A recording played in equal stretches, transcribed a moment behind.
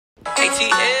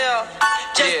ATL.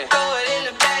 Just throw it in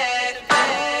the bag.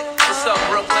 What's up,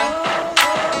 Brooklyn?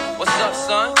 What's up,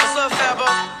 son? What's up, Fabo?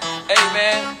 Hey,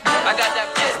 man. I got that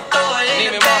Just throw it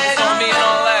in the Neiman Marcus bag. on me and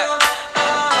all that.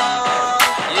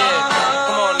 Yeah,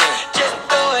 come on then. Just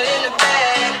throw it in the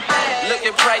bag. Look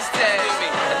at price tag.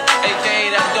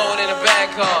 AKA that throw it in the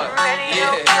bag card. Yeah.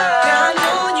 Girl, I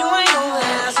know you ain't over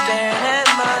there staring at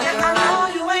my girl. I know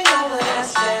you ain't over there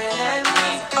staring at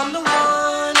me. I'm the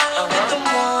one with the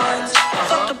ones.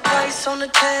 Fuck the price on the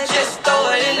tag. Just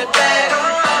throw it in the bag.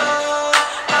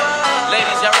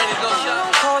 Ladies, y'all ready to go You shop?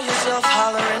 don't call yourself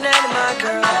hollering at my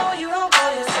girl. No, you don't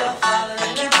call yourself hollering.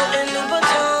 I keep putting Louis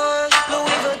Vuitton,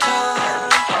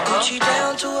 Gucci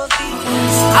down to her feet.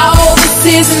 All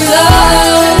this is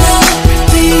love,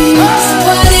 please.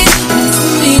 What it means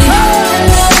to me.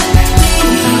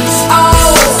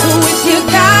 Oh, so if you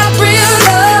got real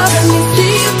love, let me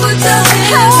see you put your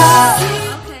hands up.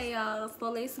 Okay, y'all, so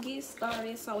let's get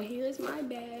started. So here's my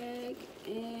bag,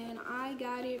 and I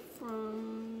got it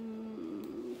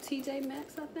from TJ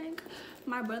Maxx, I think.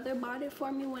 My brother bought it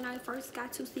for me when I first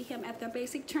got to see him at the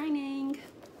basic training.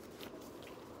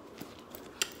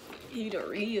 He the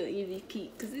real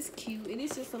MVP, cause it's cute and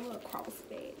it's just a little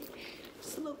crossbody.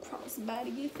 Just a little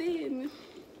crossbody, you feel me?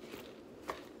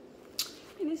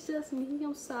 And it's just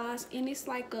medium size, and it's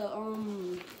like a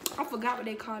I forgot what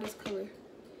they call this color.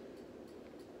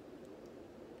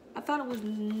 I thought it was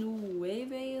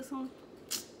Nueve or something.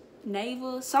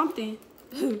 Nava something.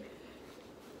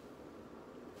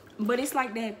 But it's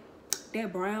like that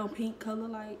brown pink color,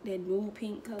 like that nude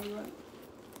pink color, right?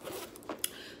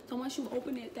 So once you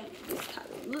open it, this how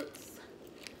it looks.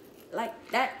 Like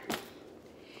that.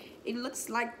 It looks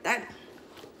like that.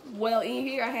 Well, in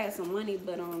here I had some money,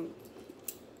 but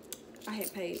I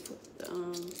had paid for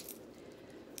the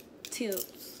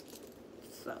tips.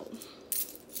 So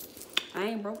I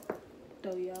ain't broke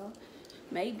though, y'all.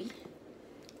 Maybe.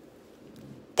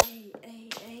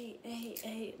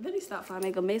 Hey. Let me stop if I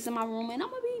make a mess in my room and I'm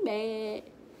gonna be mad.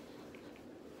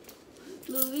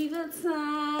 Louis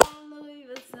Vuitton.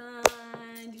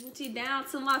 Gucci down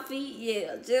to my feet,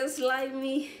 yeah, just like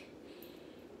me.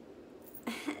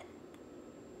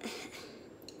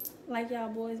 Like y'all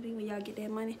boys be when y'all get that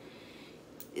money.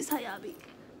 This how y'all be.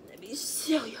 Let me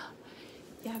show y'all.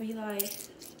 Y'all be like.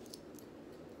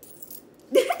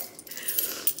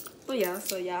 But yeah,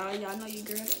 so y'all know your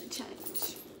girl gotta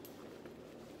change.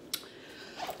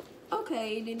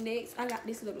 Okay, then next I got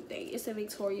this little thing. It's a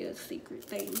Victoria's Secret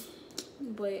thing.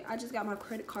 But I just got my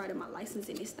credit card and my license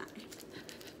in this thing.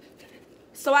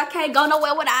 So I can't go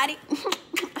nowhere without it.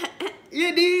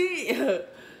 You did.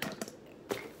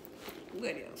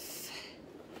 What else?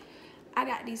 I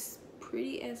got this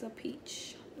pretty as a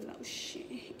peach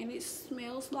lotion. And it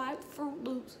smells like Fruit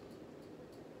Loops.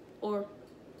 Or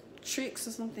Tricks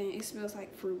or something. It smells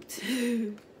like fruit.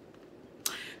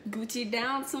 Gucci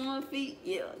down to my feet.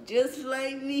 Yeah, just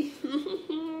like me.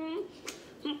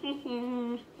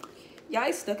 Y'all,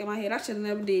 it's stuck in my head. I should have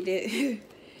never did that.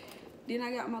 Then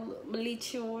I got my little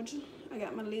charger.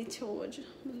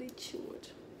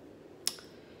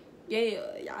 Yeah,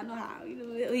 y'all know how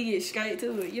we get straight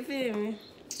to it. You feel me?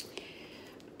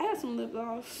 I have some lip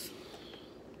gloss.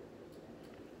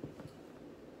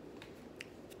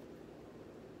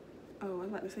 Oh, I was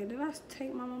about to say, did I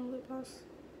take my mama's lip gloss?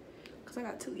 Cause I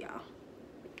got two, y'all.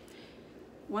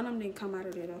 One of them didn't come out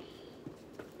of there though.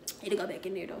 It'll go back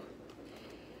in there though.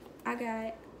 I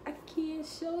can't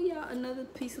show y'all another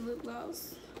piece of lip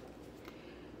gloss.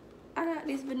 I got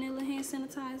this vanilla hand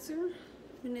sanitizer.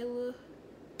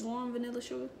 Warm vanilla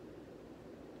sugar.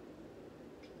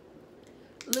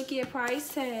 Look at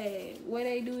price tag. Where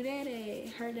they do that at?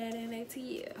 Heard that in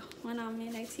ATL. When I'm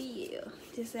in ATL.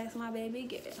 Just ask my baby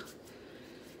girl.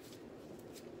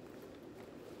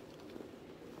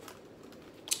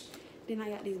 Then I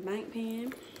got this bank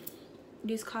pen.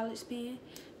 This college pen.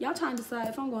 Y'all trying to decide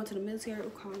if I'm going to the military or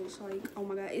college. Like, oh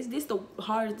my god, is this the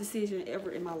hardest decision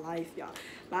ever in my life, y'all?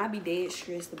 Like, I be dead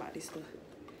stressed about this stuff.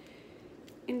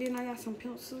 And then I got some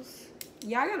pencils.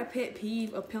 Y'all got a pet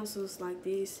peeve of pencils like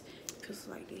this. Pencils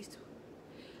like these too.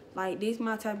 Like, these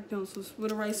my type of pencils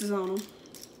with erasers on them.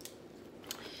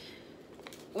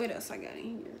 What else I got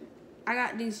in here? I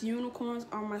got these unicorns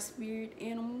on my spirit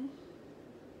animal.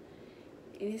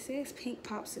 And it says pink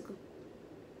popsicle.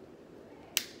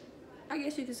 I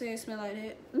guess you could say it smell like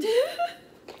that.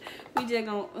 We just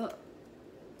gonna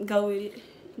go with it.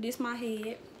 This my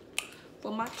head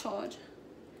for my charger.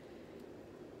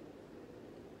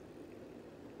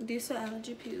 This an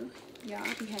allergy pill. Y'all,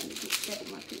 I be having to get that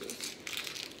with my pills.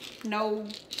 no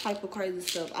type of crazy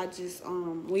stuff. I just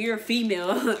when you're a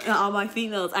female, all my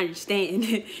females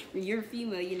understand. When you're a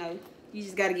female, you know, you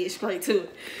just gotta get straight to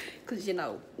it, cause you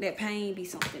know that pain be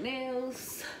something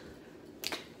else.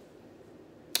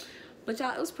 But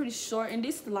y'all, it was pretty short, and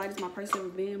this is the lightest my purse ever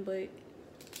been. But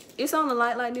it's on the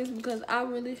light like this because I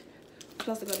really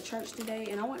supposed to go to church today,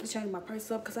 and I wanted to change my purse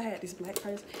up because I had this black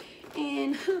purse,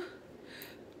 and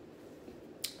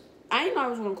I didn't know I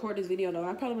was gonna record this video though.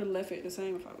 I probably would have left it the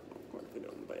same if I was gonna record the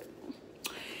video, but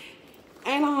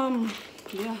and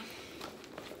yeah.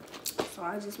 So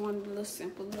I just wanted a little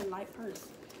simple, little light purse,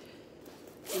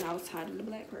 and I was tired of the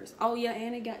black purse. Oh yeah,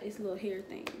 and it got this little hair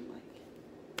thing. Like,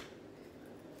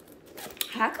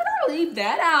 how could I leave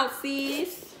that out,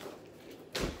 sis?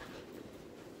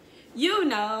 You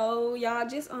know, y'all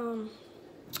just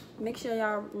make sure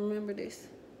y'all remember this.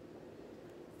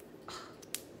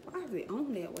 Why is it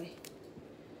on that way?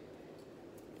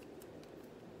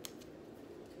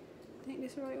 I think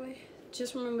this is the right way.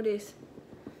 Just remember this.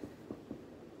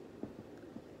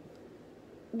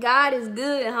 God is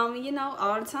good, homie. You know,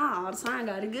 all the time. All the time,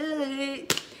 God is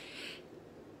good.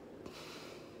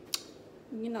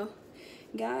 You know,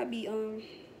 God be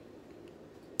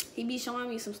he be showing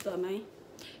me some stuff, man.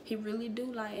 He really do,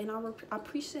 like, and I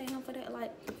appreciate him for that.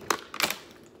 Like,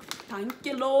 thank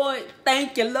you, Lord.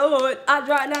 Thank you, Lord. I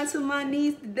dropped down to my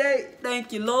knees today.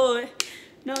 Thank you, Lord.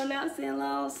 No naps and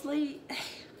long sleep.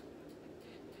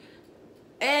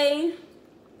 Hey.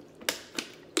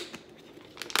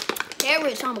 That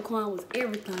Rich Homie Quan was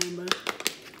everything, bro.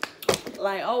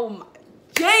 Like, oh my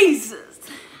Jesus.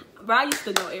 Bro, I used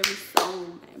to know every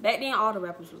song, man. Back then, all the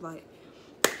rappers was like,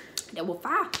 they were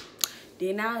fire.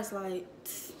 Then now it's like,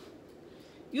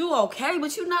 you okay,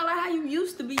 but you not like how you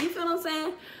used to be. You feel what I'm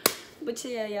saying? But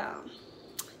yeah, y'all,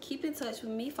 keep in touch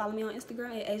with me. Follow me on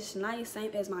Instagram at AsiaShanyia,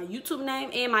 same as my YouTube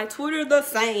name, and my Twitter the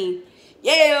same.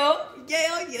 Yeah.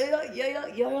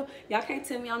 Y'all can't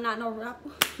tell me I'm not no rapper.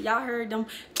 Y'all heard them.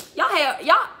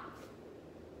 Y'all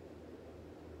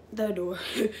the door.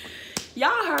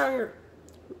 Y'all heard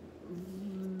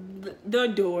the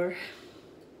door.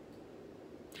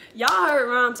 Y'all heard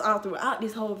rhymes all throughout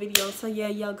this whole video. So yeah,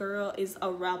 your girl is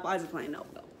a rapper. I just playing no,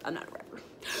 I'm not a rapper.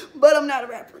 But I'm not a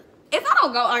rapper. If I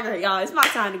don't go, okay, y'all, it's my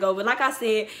time to go. But like I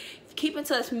said, keep in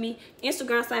touch with me.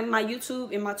 Instagram, same as my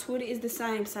YouTube, and my Twitter is the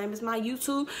same as my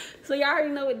YouTube. So y'all already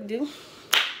know what to do.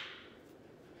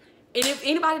 And if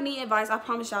anybody need advice, I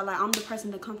promise y'all, like, I'm the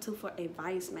person to come to for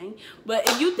advice, man. But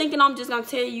if you thinking I'm just gonna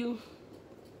tell you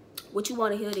what you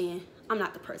want to hear, then I'm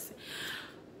not the person.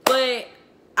 But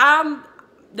I'm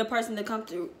the person to come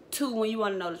to when you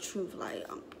want to know the truth. Like,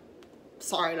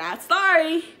 sorry, not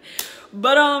sorry.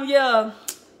 But yeah,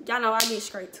 y'all know I get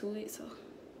straight to it. So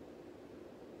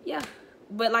yeah.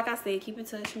 But like I said, keep in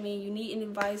touch with me. You need any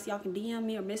advice, y'all can DM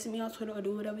me or message me on Twitter or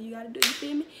do whatever you gotta do. You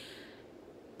feel me?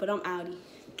 But I'm outie.